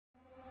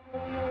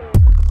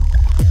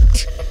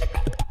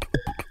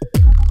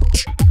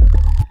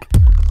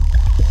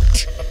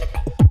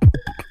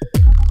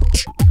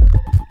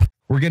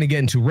going to get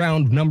into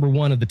round number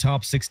 1 of the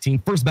top 16.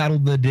 First battle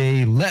of the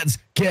day. Let's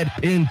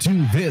get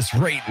into this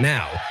right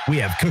now. We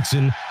have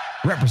KUXON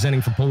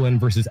representing for Poland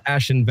versus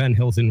ASHWIN van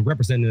Hilten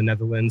representing the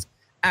Netherlands.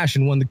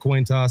 ASHWIN won the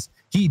coin toss.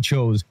 He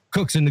chose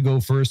KUXON to go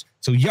first.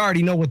 So you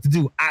already know what to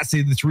do. I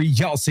say the 3,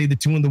 y'all say the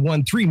 2 and the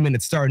 1. 3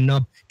 minutes starting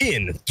up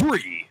in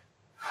 3.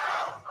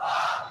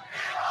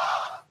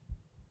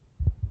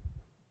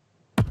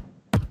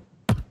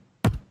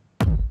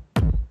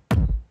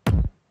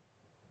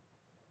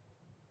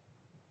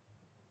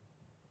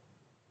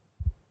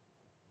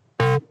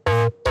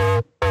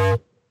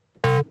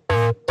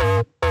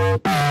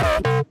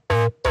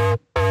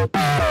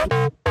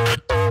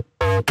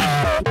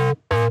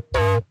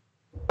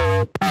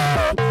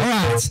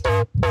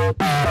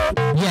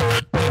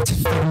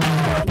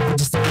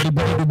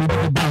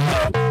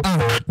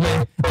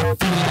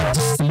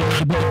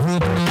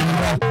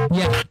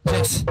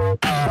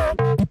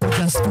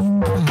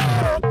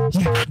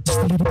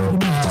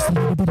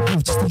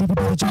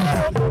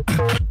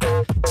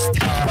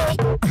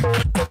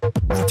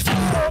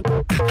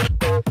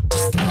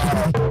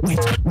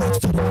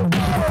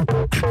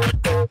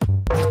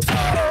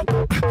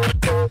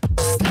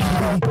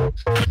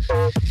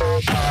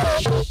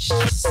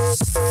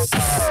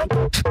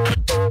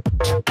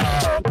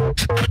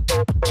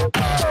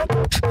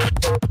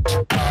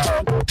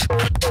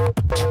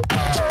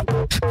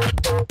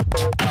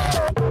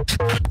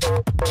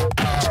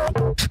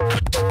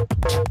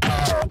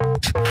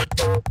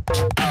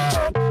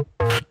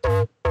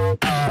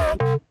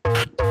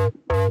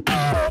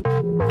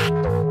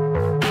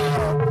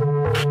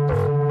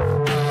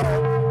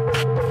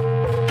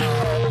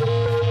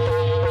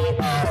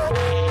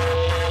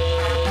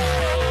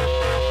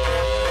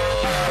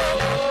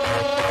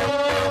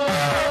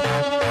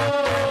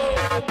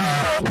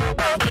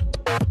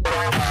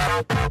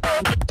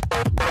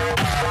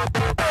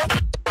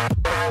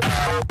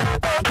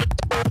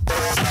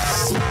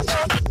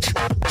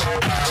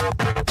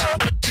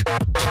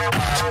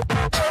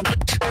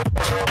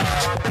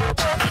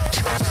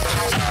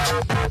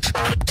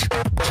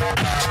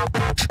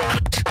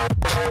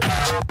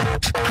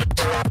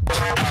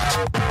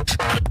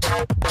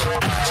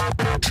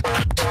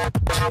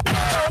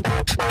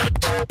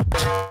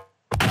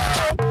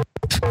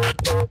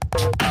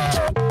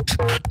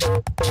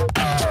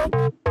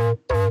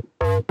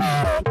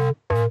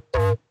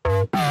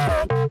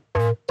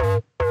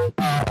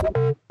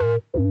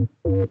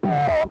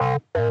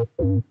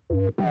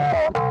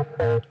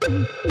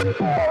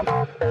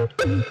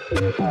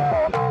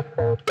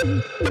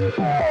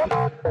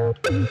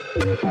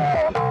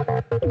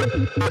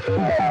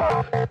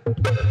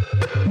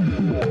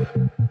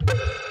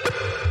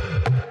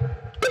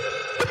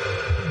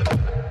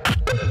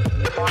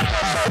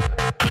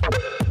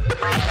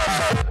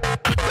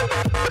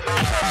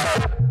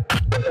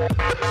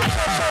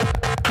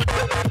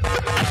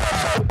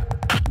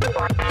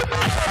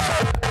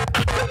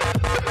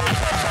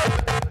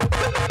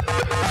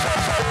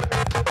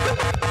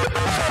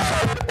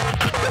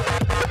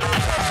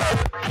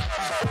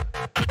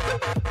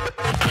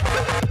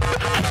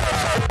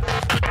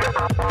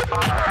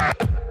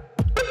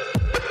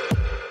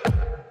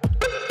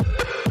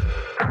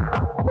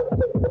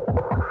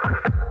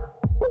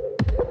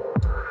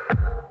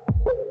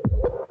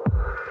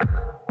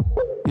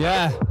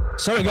 Yeah,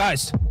 sorry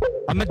guys,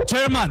 I'm a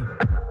German,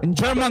 in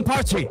German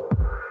party,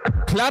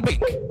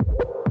 clubbing,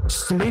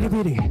 just a little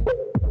bitty.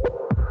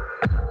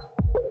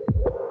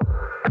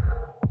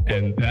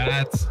 And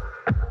that's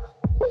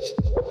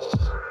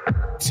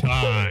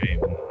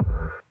time.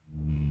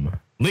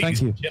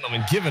 Ladies and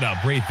gentlemen, give it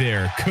up right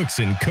there.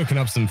 KUXON cooking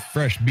up some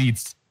fresh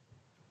beats,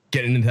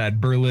 getting into that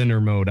Berliner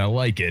mode. I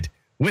like it.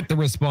 With the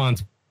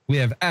response, we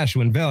have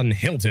ASHWIN van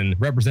Hilten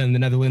representing the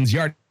Netherlands. You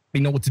already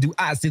know what to do.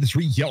 I say the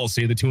 3, y'all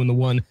say the 2 and the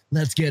 1.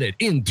 Let's get it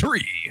in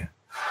 3.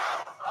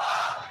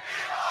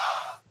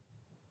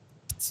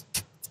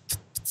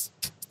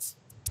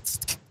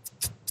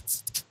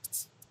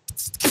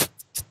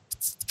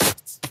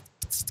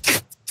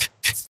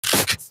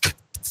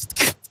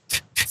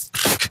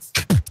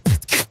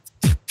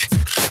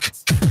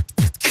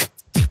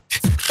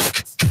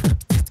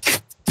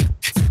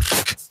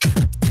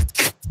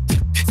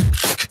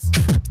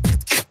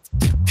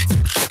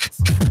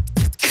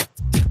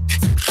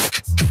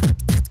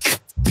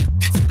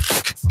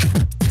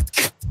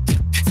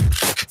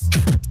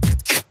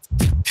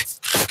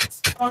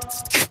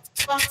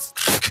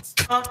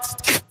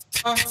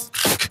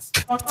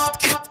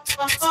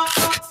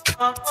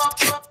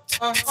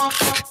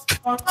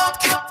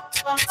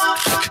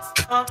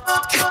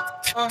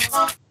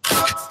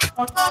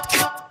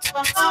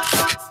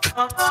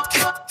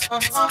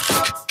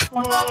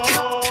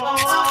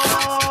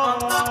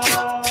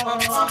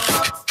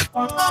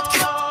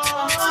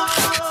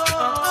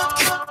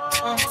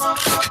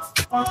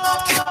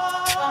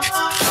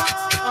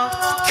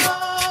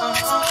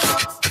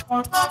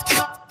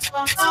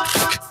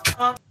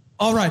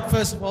 All right,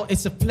 first of all,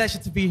 it's a pleasure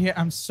to be here.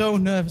 I'm so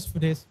nervous for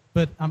this,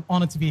 but I'm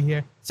honored to be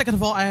here. Second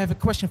of all, I have a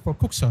question for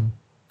KUXON.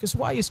 Because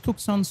why is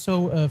KUXON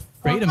so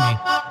afraid of me?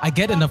 I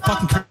get in a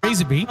fucking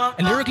crazy beat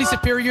and lyrically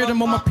superior than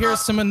my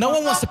peers. And no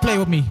one wants to play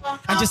with me.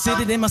 I'm just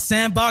sitting in my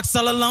sandbox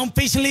all alone,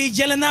 patiently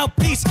yelling out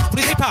peace.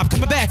 With hip hop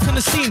coming back on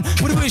the scene.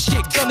 With a weird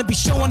shit gonna be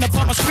showing up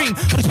on my screen.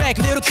 On the track,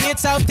 little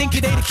kids out thinking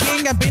they the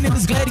king. I've been in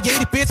this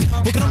gladiator bits.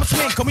 Working on my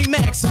twin, call me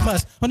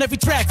Maximus. On every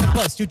track I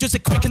bust. You're just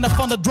quick enough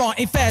on the draw,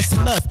 ain't fast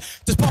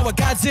enough. Just power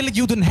Godzilla,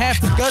 you don't have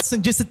the guts.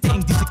 And just a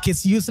thing, these are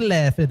kids used to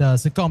laugh at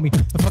us and call me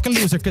a fucking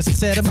loser. Cause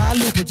instead of my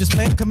looper, just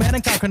playing command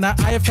and conquer. Now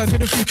I have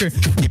conquered the future.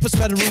 Keep us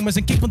spreading rumors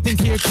and keep on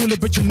thinking here cooler,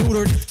 but you're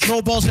neutered.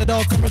 No balls at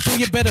all coming through,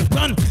 you better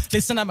run.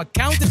 Listen, I'ma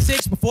count to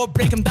 6 before I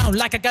break them down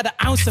like I got an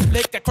ounce of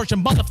lick. I crush your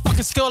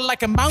motherfucking skull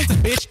like a mountain,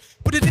 bitch.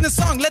 Put it in a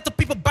song, let the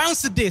people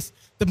bounce to this.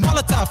 The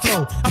Molotov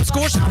flow, I'm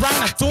scorching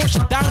ground, I torch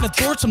it down, and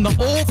torch from the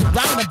old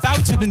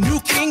roundabout to the new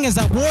king as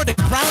I wore the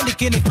crown. They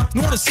can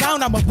ignore the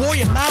sound, I'm a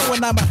warrior now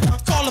and I'ma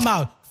call them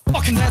out.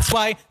 Fucking that's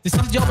why this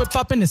is your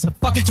poppin', it's a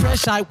fucking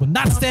trash. I will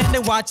not stand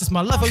and watch, it's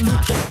my level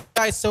loop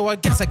guy. So I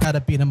guess I gotta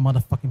be the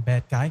motherfucking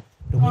bad guy.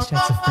 But I wish I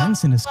had some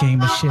friends in this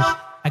game of shit.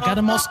 I got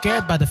them all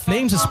scared by the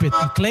flames I spit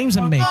and claims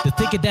I make. They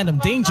think that I'm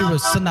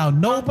dangerous, so now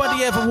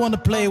nobody ever wanna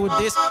play with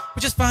this.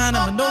 Which is fine,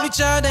 I'm an only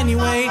child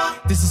anyway.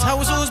 This is how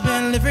it's always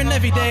been, living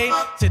every day.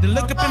 Say they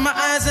look up in my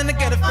eyes and I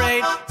get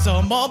afraid. So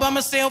I'm all by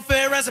myself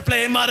here as I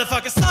play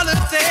motherfucking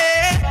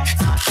solitaire.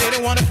 They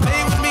don't wanna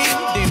play with me,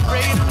 they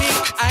afraid of me,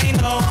 I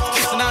know.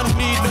 Listen, I don't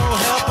need no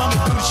help, I'ma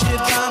do shit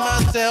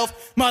by myself.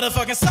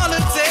 Motherfucking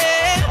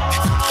solitaire.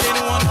 They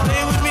don't wanna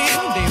play with me,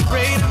 they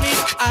afraid of me,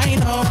 I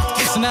know.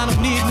 Listen, I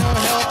don't need no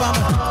help,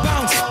 I'ma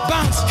bounce,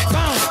 bounce,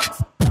 bounce.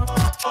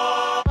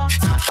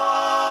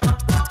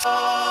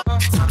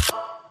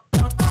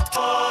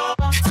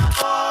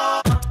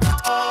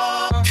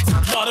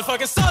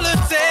 Motherfucking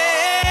solitaire.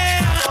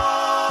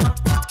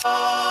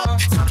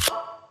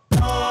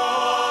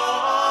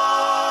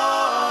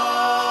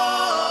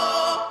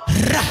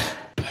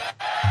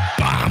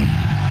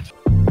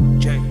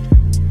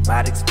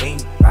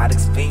 Body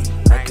spin,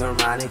 make her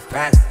run it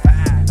fast.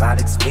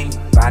 Body spin,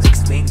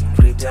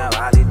 flip the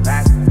body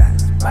back.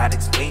 Body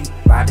spin,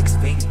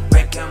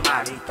 make her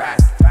run it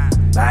fast.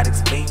 Body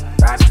spin,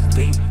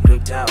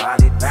 flip the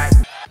body back.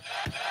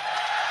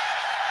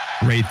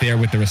 Right there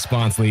with the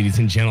response, ladies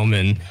and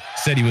gentlemen.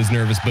 Said he was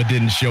nervous, but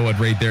didn't show it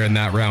right there in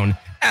that round.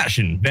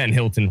 ASHWIN van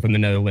Hilten from the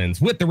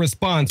Netherlands. With the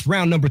response,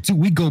 round number 2,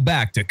 we go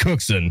back to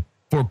KUXON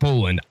for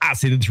Poland. I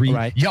say the 3,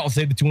 right. Y'all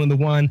say the 2 and the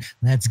 1.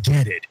 Let's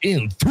get it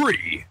in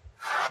 3.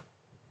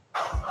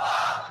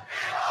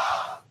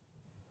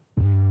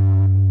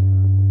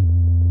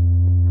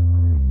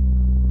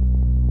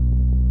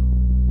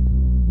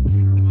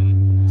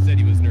 Said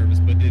he was nervous,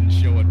 but didn't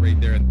show it right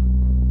there.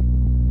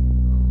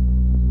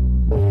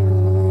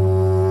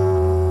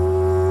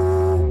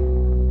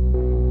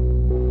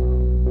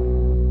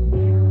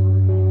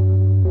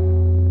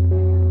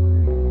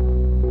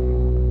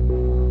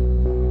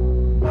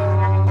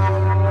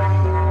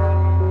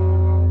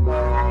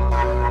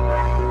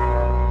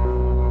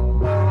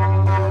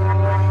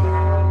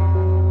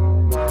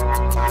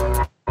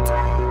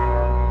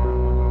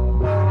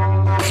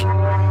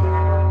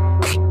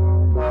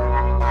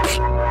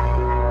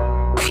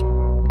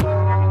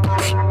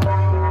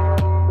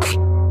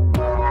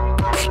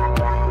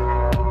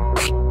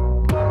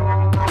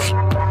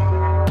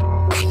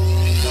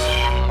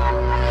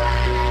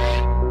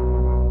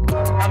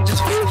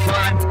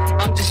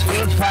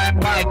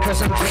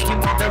 Cause I'm drinking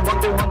wonder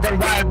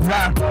why,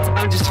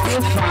 I'm just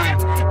feel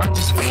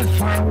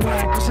fine,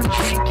 why? Cause I'm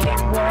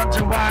drinking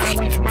wonder why.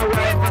 With my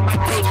wife and my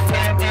close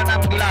friend and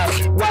I'm glad.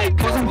 Why?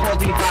 Cause I'm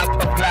holding half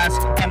a glass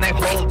and I'm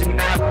holding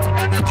up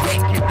and I'm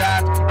drinking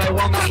that. I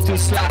want not to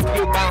slap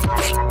you back,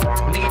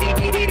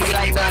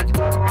 like that.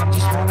 I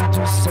just wanted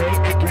to say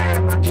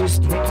again, I'm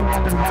just drinking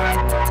wonder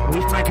why.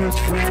 With my good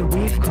friend,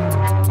 we've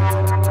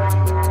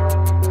gone.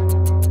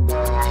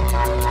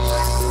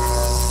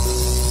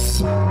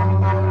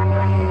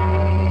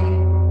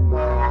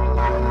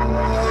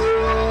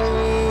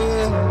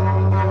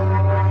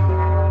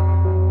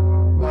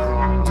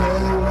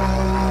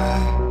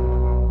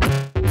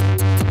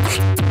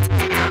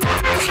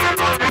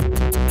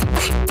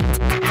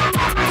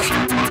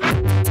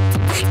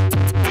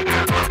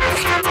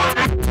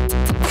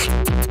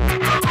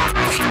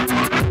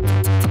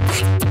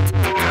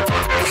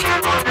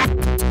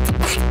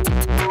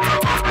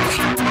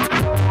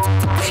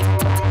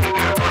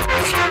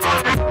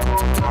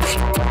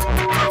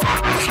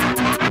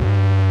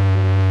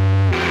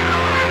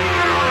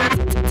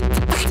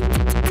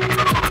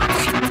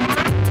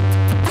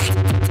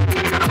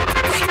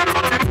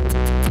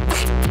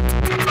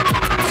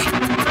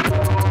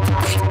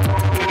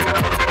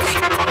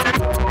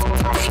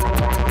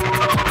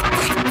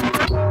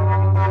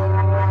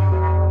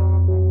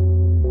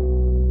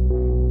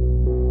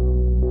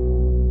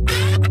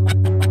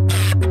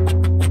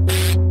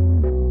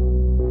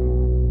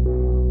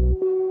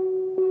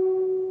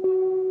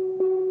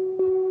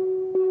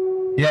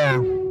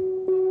 Yeah,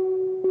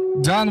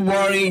 don't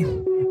worry,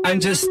 I'm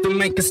just to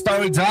make a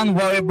story, don't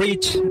worry,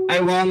 bitch. I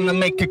wanna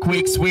make a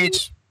quick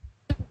switch.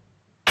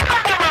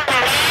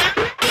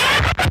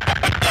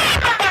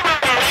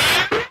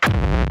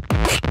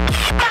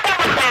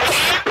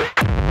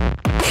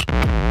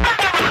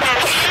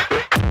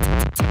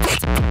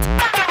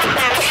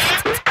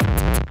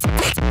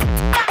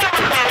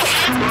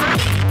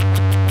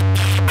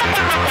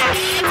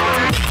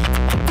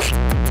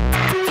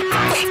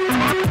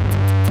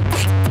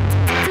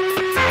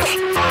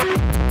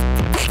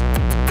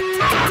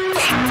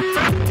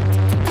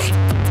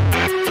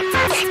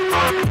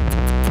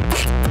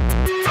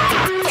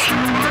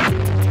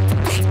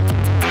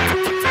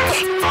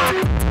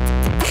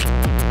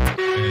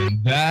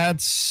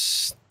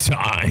 that's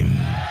time.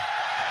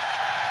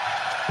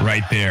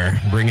 Right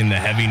there, bringing the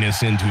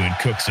heaviness into it,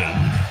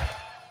 KUXON.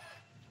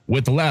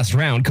 With the last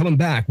round coming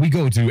back, we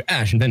go to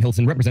ASHWIN van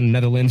Hilten representing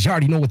Netherlands. You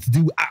already know what to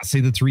do. I say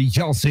the 3,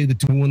 y'all say the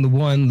 2 and the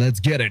 1. Let's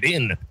get it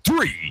in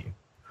 3.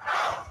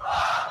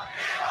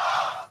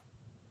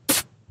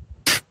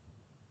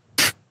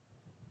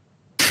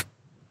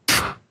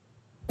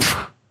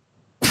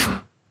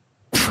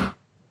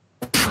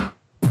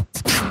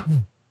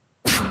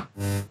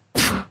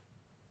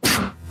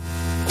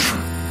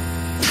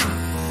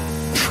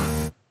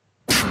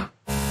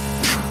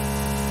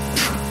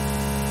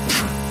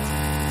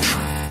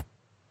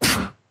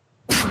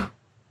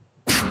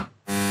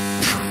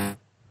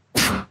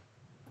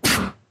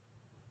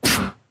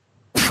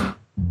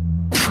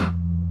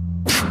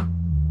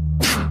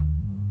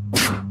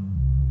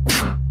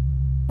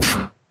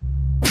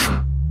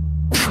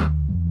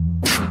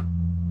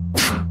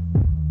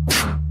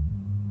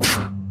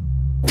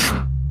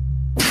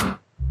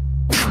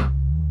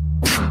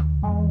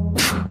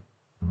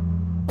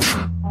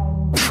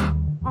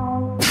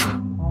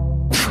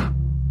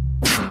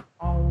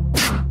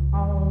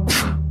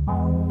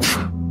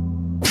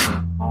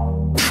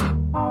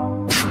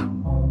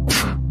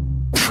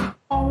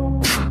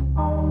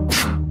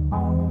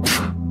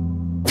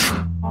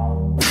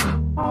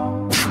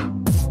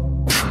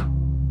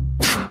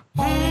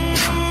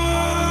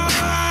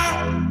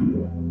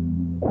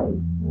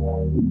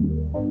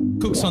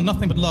 KUXON,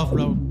 nothing but love,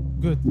 bro.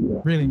 Good,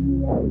 really.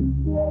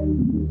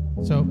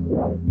 So,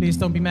 please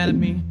don't be mad at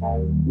me.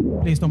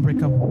 Please don't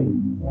break up with me.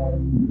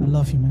 I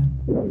love you,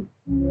 man.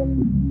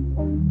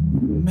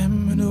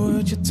 Remember the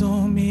words you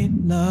told me,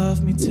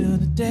 love me till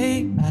the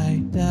day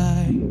I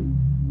die.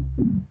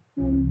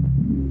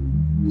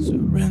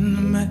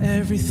 Surrender my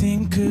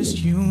everything, 'cause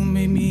you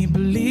made me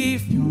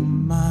believe you're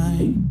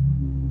mine.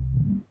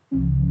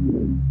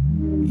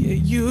 Yeah,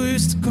 you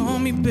used to call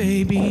me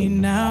baby,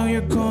 now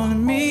you're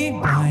calling me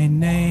by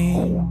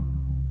name.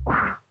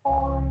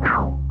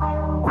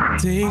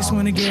 Takes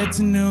one to get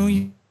to know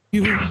you,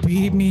 you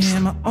beat me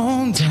in my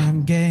own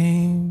damn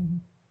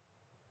game.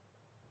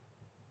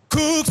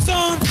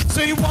 KUXON,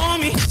 so you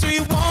want me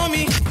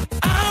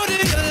out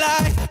of your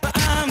life, but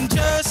I'm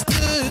just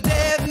a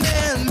dead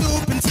man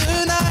looping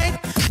tonight.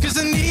 'Cause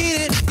I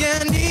need it, yeah,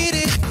 I need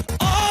it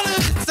all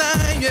of the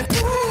time, yeah.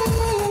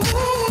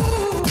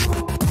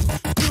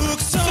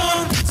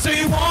 So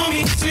you want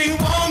me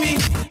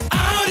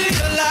out of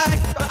your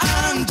life, but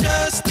I'm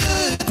just a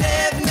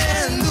dead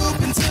man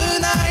looping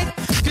tonight.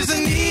 'Cause I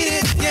need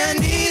it, yeah, I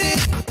need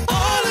it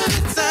all of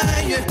the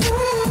time, yeah.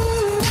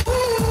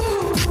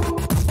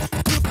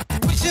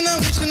 Wishing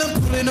I'm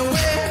pulling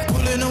away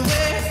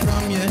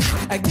from you.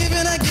 I give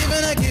and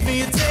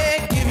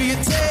you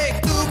take,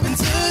 looping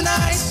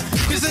tonight.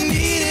 'Cause I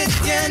need it,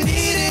 yeah, I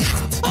need it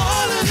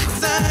all of the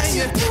time,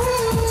 yeah.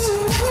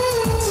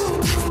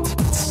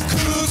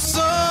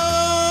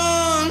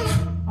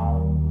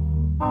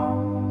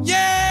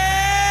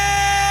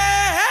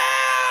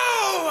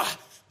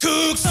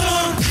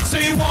 So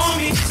you want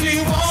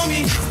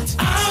me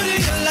out of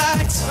your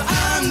life, but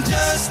I'm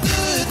just a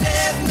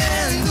dead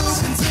man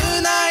looping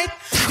tonight.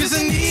 'Cause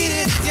I need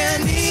it, yeah, I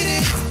need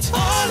it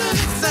all of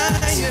the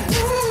time, yeah.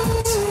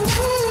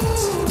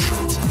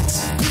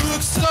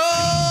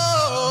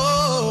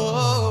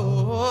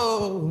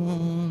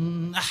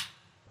 KUXON.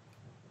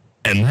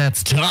 And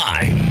that's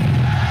time.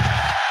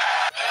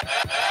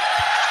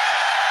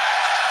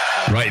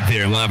 Right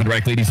there, live and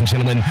direct, ladies and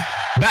gentlemen.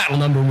 Battle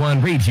number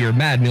 1, right here,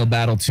 Mad Meal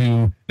Battle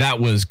 2. That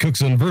was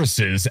KUXON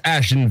versus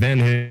ASHWIN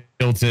van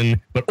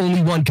Hilten. But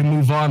only one can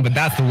move on, but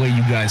that's the way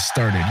you guys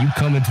started. You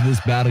come into this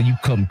battle, you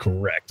come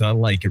correct. I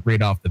like it right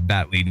off the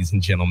bat, ladies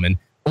and gentlemen.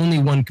 Only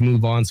one can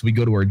move on, so we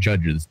go to our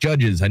judges.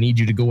 Judges, I need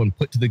you to go and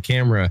put to the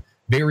camera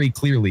very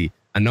clearly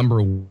a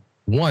number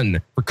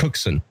 1 for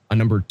KUXON, a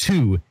number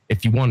 2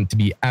 if you want it to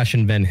be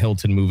ASHWIN van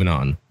Hilten moving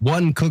on.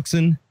 1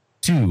 KUXON,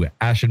 2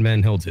 ASHWIN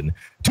van Hilten.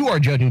 To our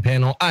judging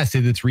panel, I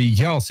say the 3,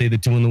 y'all say the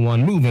 2 and the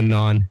 1. Moving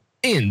on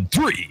in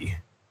 3.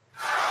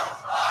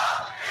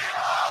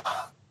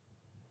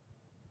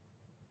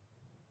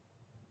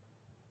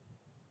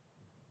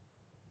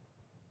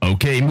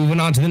 Okay, moving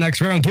on to the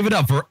next round. Give it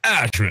up for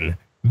ASHWIN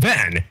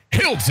van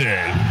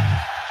Hilten.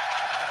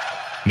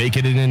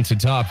 Making it into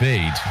top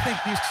 8.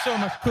 Thank you so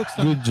much,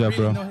 KUXON. Good job, really,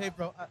 bro. No, hey,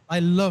 bro. I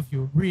love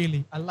you,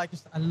 really. I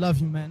love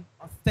you, man.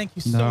 Thank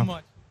you so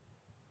much.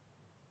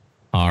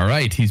 All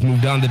right, he's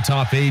moved on to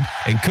top 8.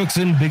 And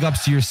KUXON, big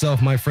ups to yourself,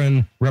 my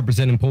friend,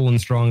 representing Poland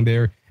strong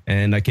there.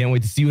 And I can't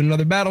wait to see you in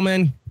another battle,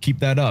 man. Keep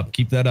that up.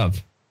 Keep that up.